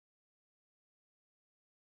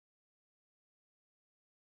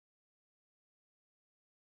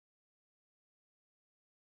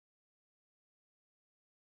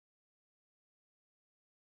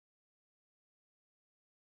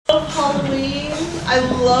Halloween. I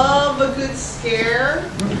love a good scare.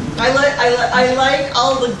 I like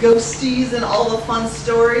all the ghosties and all the fun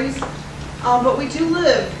stories. But we do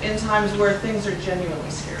live in times where things are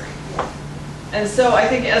genuinely scary. And so I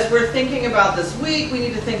think as we're thinking about this week, we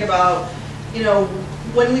need to think about,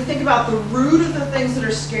 when we think about the root of the things that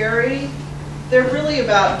are scary, they're really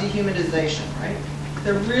about dehumanization, right?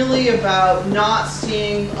 They're really about not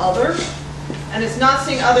seeing others. And it's not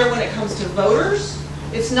seeing other when it comes to voters.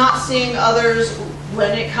 It's not seeing others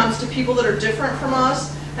when it comes to people that are different from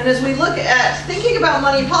us. And as we look at thinking about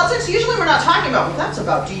money and politics, usually we're not talking about, well, that's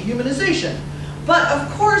about dehumanization. But of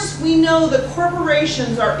course, we know that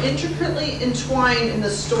corporations are intricately entwined in the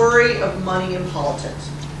story of money and politics.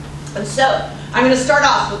 And so, I'm going to start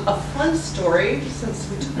off with a fun story, since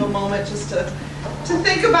we took a moment just to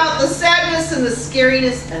think about the sadness and the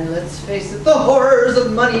scariness, and let's face it, the horrors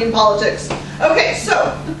of money and politics. Okay,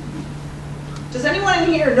 so, does anyone in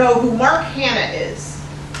here know who Mark Hanna is?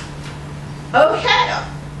 Okay.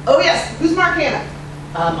 Oh yes, who's Mark Hanna?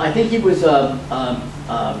 I think he was a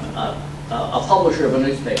publisher of a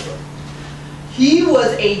newspaper. He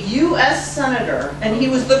was a U.S. Senator, and he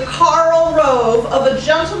was the Karl Rove of a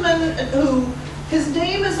gentleman who, his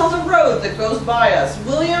name is on the road that goes by us,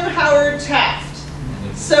 William Howard Taft.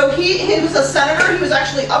 So he was a senator. He was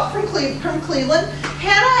actually up from Cleveland.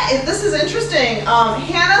 Hanna, this is interesting,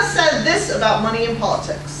 Hanna said this about money and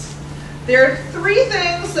politics. There are three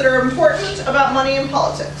things that are important about money and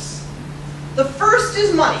politics. The first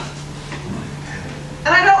is money.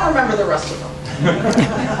 And I don't remember the rest of them.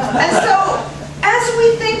 And so, as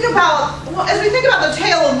we think about the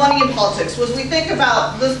tale of money and politics, was we think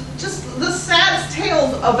about just the sad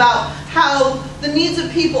tales about how the needs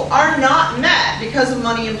of people are not met because of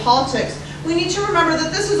money and politics, we need to remember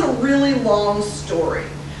that this is a really long story.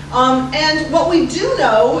 And what we do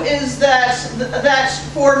know is that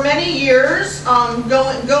for many years,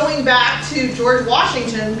 going back to George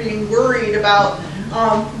Washington being worried about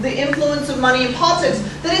the influence of money in politics,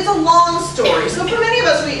 that it's a long story. So for many of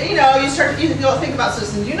us, you think about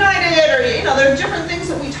Citizens United, or there are different things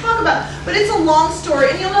that we talk about, but it's a long story.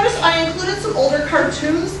 And you'll notice I included some older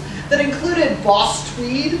cartoons that included Boss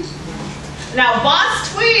Tweed. Now,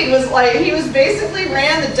 Boss Tweed was he basically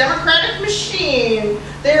ran the Democratic machine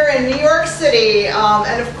there in New York City,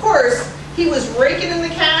 and of course, he was raking in the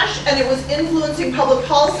cash, and it was influencing public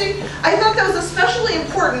policy. I thought that was especially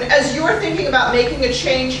important as you're thinking about making a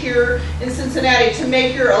change here in Cincinnati to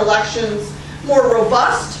make your elections more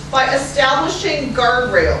robust by establishing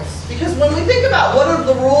guardrails. Because when we think about what are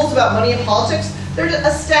the rules about money and politics, they're to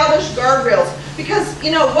establish guardrails. Because,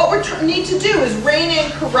 what we need to do is rein in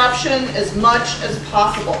corruption as much as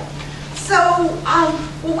possible. So,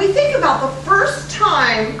 when we think about the first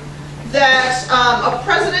time that a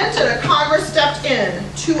president and a Congress stepped in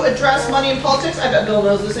to address money and politics, I bet Bill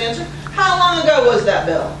knows this answer. How long ago was that,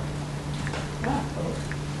 Bill?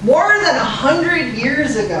 More than 100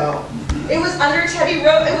 years ago. It was under Teddy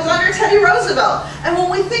Roosevelt. And when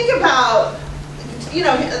we think about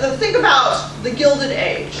the Gilded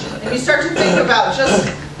Age, and you start to think about just,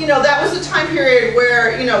 that was a time period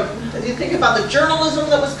where, you think about the journalism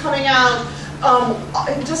that was coming out,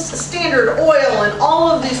 just Standard Oil and all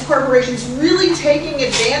of these corporations really taking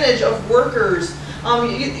advantage of workers.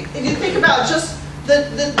 If you think about just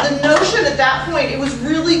the notion at that point, it was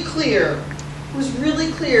really clear. It was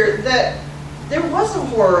really clear that there was a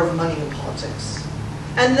horror of money in politics,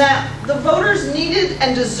 and that the voters needed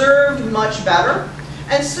and deserved much better.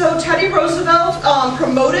 And so Teddy Roosevelt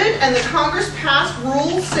promoted, and the Congress passed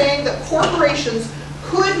rules saying that corporations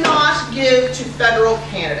could not give to federal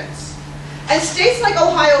candidates. And states like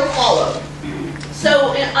Ohio followed. So,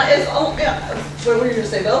 what were you going to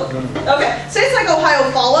say, Bill? Okay, states like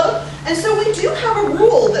Ohio followed. And so we do have a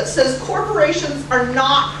rule that says corporations are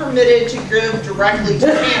not permitted to give directly to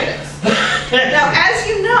candidates. Now, as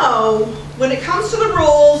you know, when it comes to the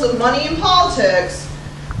rules of money and politics,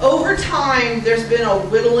 over time, there's been a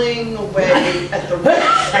whittling away at the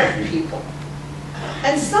rights of people.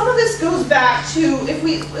 And some of this goes back to, if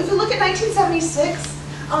we look at 1976,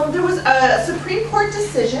 there was a Supreme Court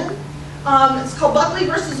decision, it's called Buckley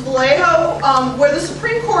versus Vallejo, where the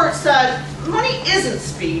Supreme Court said, money isn't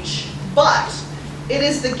speech, but it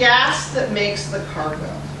is the gas that makes the car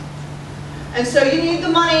go. And so you need the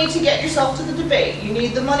money to get yourself to the debate, you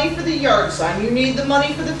need the money for the yard sign, you need the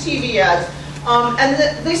money for the TV ads.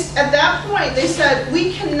 At that point, they said,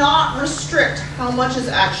 we cannot restrict how much is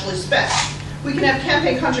actually spent. We can have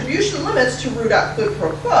campaign contribution limits to root out quid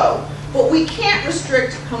pro quo, but we can't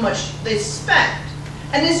restrict how much they spend.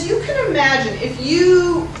 And as you can imagine, if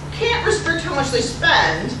you can't restrict how much they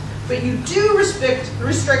spend, but you do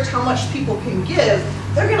restrict how much people can give,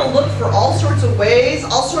 they're going to look for all sorts of ways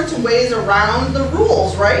around the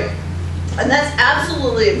rules, right? And that's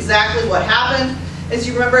absolutely exactly what happened. As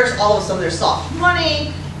you remember, all of a sudden there's soft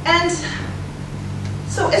money. And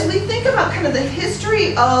so as we think about kind of the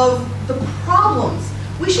history of the problems,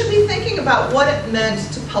 we should be thinking about what it meant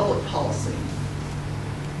to public policy.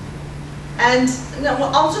 And now,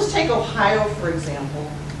 I'll just take Ohio, for example.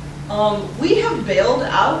 We have bailed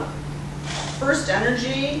out First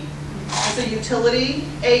Energy as a utility,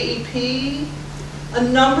 AEP, a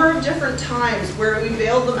number of different times where we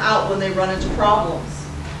bailed them out when they run into problems.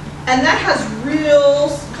 And that has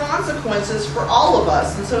real consequences for all of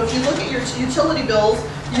us. And so if you look at your utility bills,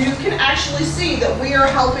 you can actually see that we are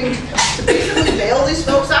helping to basically bail these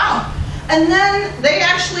folks out. And then they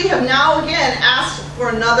actually have now again asked for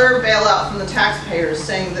another bailout from the taxpayers,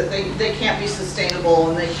 saying that they can't be sustainable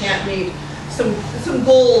and they can't meet some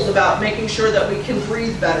goals about making sure that we can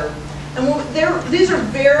breathe better. And these are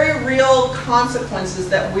very real consequences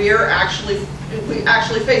that we actually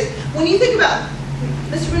face. When you think about it,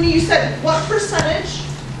 Mr. Rooney, you said what percentage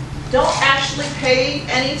don't actually pay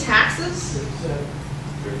any taxes?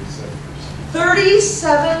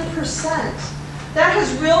 37%. That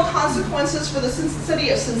has real consequences for the city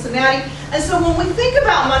of Cincinnati. And so when we think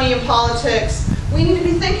about money in politics, we need to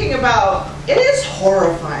be thinking about, it is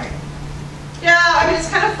horrifying. Yeah, I mean, it's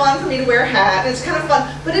kind of fun for me to wear a hat, and it's kind of fun,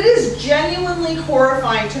 but it is genuinely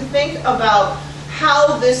horrifying to think about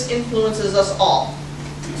how this influences us all.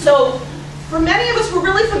 So, for many of us, we're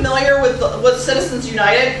really familiar with Citizens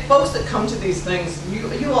United. Folks that come to these things,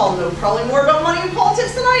 you all know probably more about money in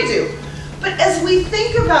politics than I do. But as we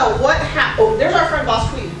think about what happened, oh, there's our friend Boss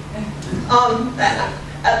Tweed.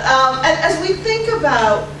 As we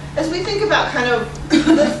think about kind of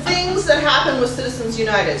the things that happened with Citizens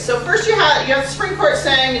United. So first you have the Supreme Court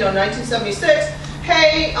saying, 1976,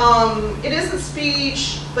 hey, it isn't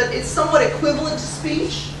speech, but it's somewhat equivalent to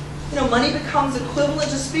speech. Money becomes equivalent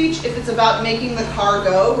to speech if it's about making the car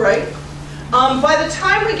go, right? By the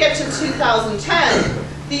time we get to 2010,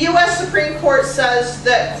 the U.S. Supreme Court says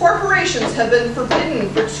that corporations have been forbidden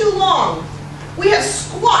for too long. We have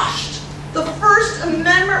squashed the First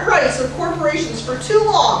Amendment rights of corporations for too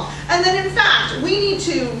long. And then in fact, we need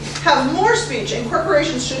to have more speech and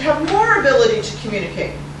corporations should have more ability to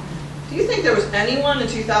communicate. Do you think there was anyone in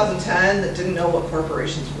 2010 that didn't know what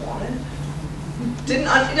corporations wanted?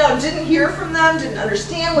 Didn't hear from them, didn't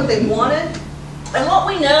understand what they wanted? And what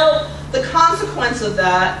we know, the consequence of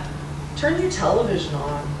that, turn your television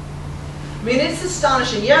on. I mean, it's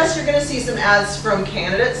astonishing. Yes, you're going to see some ads from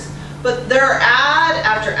candidates, but there are ad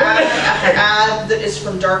after ad after ad that is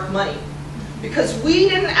from dark money. Because we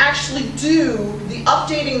didn't actually do the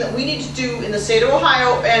updating that we need to do in the state of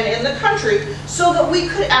Ohio and in the country so that we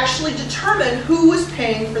could actually determine who was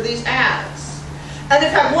paying for these ads. And in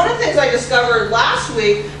fact, one of the things I discovered last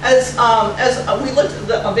week, as we looked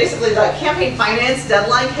at basically the campaign finance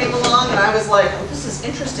deadline came along, and I was like, oh, this is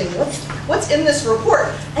interesting. What's in this report?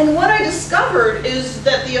 And what I discovered is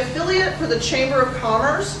that the affiliate for the Chamber of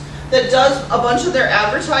Commerce that does a bunch of their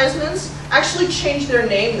advertisements actually changed their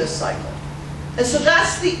name this cycle. And so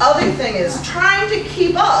that's the other thing, is trying to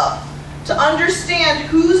keep up to understand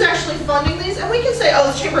who's actually funding these. And we can say, oh,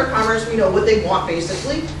 the Chamber of Commerce, we know what they want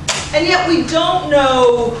basically. And yet we don't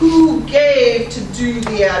know who gave to do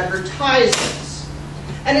the advertisements.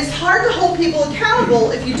 And it's hard to hold people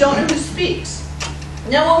accountable if you don't know who speaks.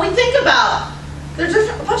 Now when we think about, there's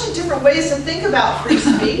a bunch of different ways to think about free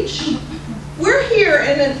speech. We're here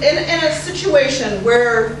in a situation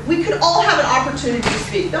where we could all have an opportunity to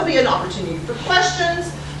speak. There'll be an opportunity for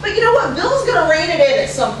questions. But you know what? Bill's going to rein it in at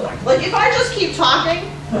some point. Like if I just keep talking,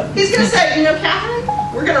 he's going to say, Catherine,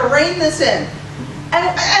 we're going to rein this in.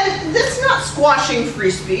 And that's not squashing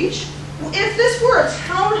free speech. If this were a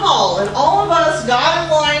town hall and all of us got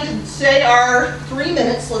in line to say our 3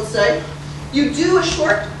 minutes, let's say, you do a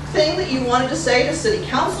short thing that you wanted to say to City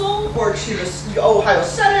Council or to the Ohio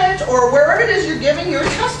Senate or wherever it is you're giving your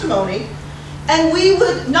testimony, and we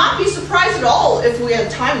would not be surprised at all if we had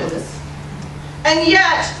time limits. And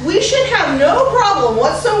yet, we should have no problem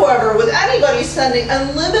whatsoever with anybody sending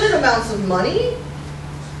unlimited amounts of money.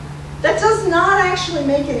 That does not actually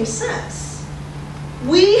make any sense.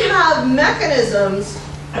 We have mechanisms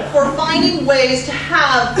for finding ways to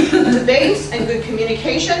have debates and good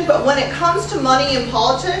communication, but when it comes to money and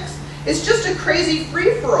politics, it's just a crazy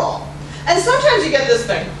free-for-all. And sometimes you get this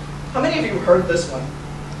thing. How many of you heard this one?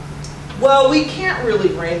 Well, we can't really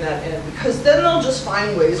rein that in because then they'll just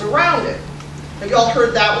find ways around it. Have you all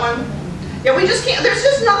heard that one? Yeah, we just can't. There's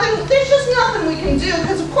just nothing we can do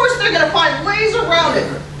because of course they're going to find ways around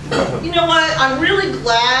it. you know what, I'm really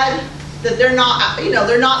glad that they're not,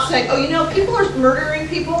 they're not saying, oh, people are murdering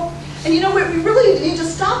people, and you know what, we really need to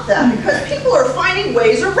stop that because people are finding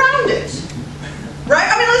ways around it. Right?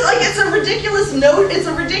 I mean, it's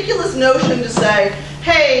a ridiculous notion to say,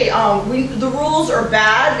 hey, the rules are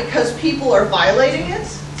bad because people are violating it.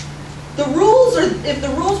 The rules are, if the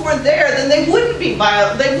rules weren't there, then they wouldn't be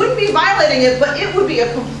violating it, but it would be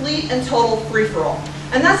a complete and total free-for-all.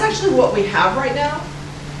 And that's actually what we have right now.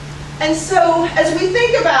 And so, as we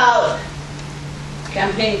think about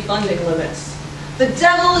campaign funding limits, the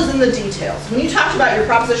devil is in the details. When you talked about your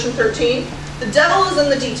Proposition 13, the devil is in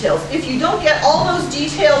the details. If you don't get all those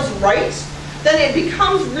details right, then it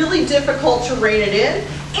becomes really difficult to rein it in.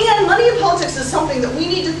 And money in politics is something that we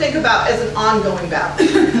need to think about as an ongoing battle.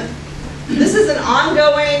 This is an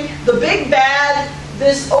ongoing, the big bad,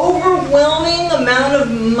 this overwhelming amount of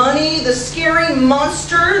money, the scary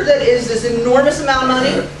monster that is this enormous amount of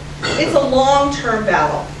money. It's a long-term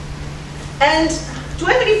battle. And do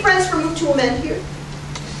I have any friends for Move to Amend here?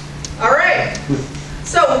 All right.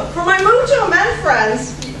 So for my Move to Amend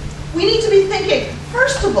friends, we need to be thinking,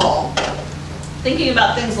 first of all, thinking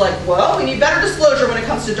about things like, well, we need better disclosure when it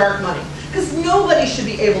comes to dark money, because nobody should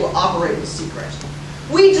be able to operate in secret.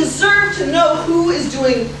 We deserve to know who is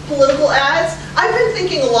doing political ads. I've been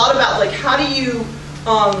thinking a lot about how do you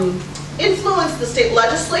influence the state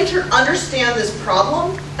legislature, understand this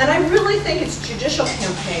problem, and I really think it's judicial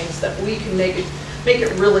campaigns that we can make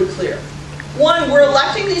it really clear. One, we're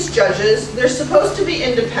electing these judges, they're supposed to be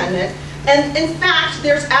independent, and in fact,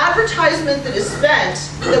 there's advertisement that is spent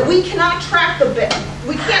that we cannot track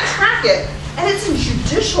we can't track it, and it's in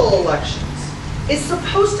judicial elections. It's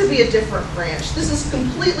supposed to be a different branch. This is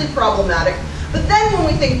completely problematic. But then when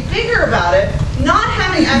we think bigger about it, not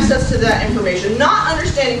having access to that information, not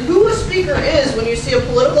understanding who a speaker is when you see a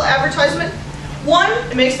political advertisement, one,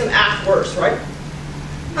 it makes them act worse, right?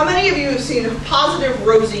 How many of you have seen positive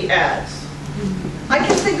rosy ads? I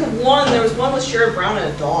can think of one, there was one with Sherrod Brown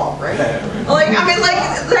and a dog, right?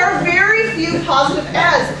 There are very few positive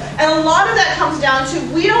ads. And a lot of that comes down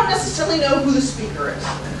to, we don't necessarily know who the speaker is.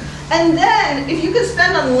 And then, if you can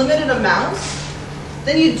spend unlimited amounts,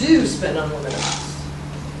 then you do spend unlimited amounts.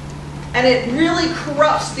 And it really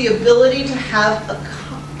corrupts the ability to have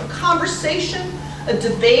a conversation, a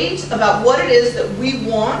debate about what it is that we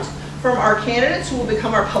want from our candidates who will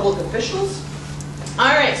become our public officials. All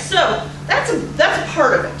right, so that's a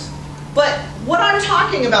part of it. But what I'm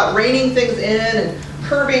talking about, reining things in and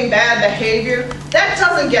curbing bad behavior, that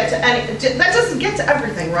doesn't get to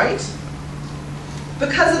everything, right?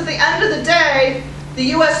 Because at the end of the day, the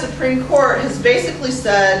U.S. Supreme Court has basically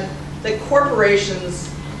said that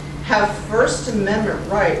corporations have First Amendment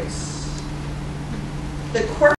rights.